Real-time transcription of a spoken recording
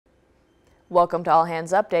Welcome to All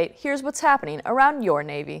Hands Update. Here's what's happening around your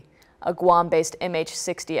Navy. A Guam-based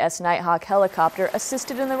MH60S Knighthawk helicopter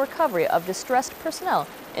assisted in the recovery of distressed personnel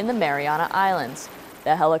in the Mariana Islands.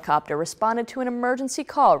 The helicopter responded to an emergency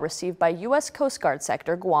call received by U.S. Coast Guard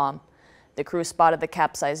Sector Guam. The crew spotted the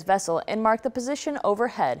capsized vessel and marked the position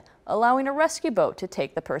overhead, allowing a rescue boat to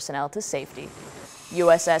take the personnel to safety.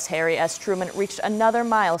 USS Harry S. Truman reached another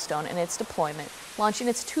milestone in its deployment, launching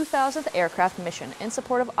its 2000th aircraft mission in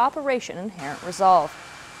support of Operation Inherent Resolve.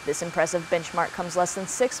 This impressive benchmark comes less than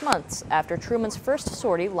 6 months after Truman's first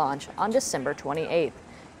sortie launch on December 28th.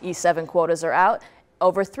 E7 quotas are out.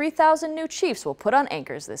 Over 3,000 new chiefs will put on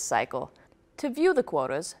anchors this cycle. To view the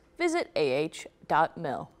quotas, visit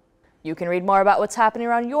ah.mil. You can read more about what's happening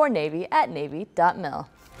around your Navy at navy.mil.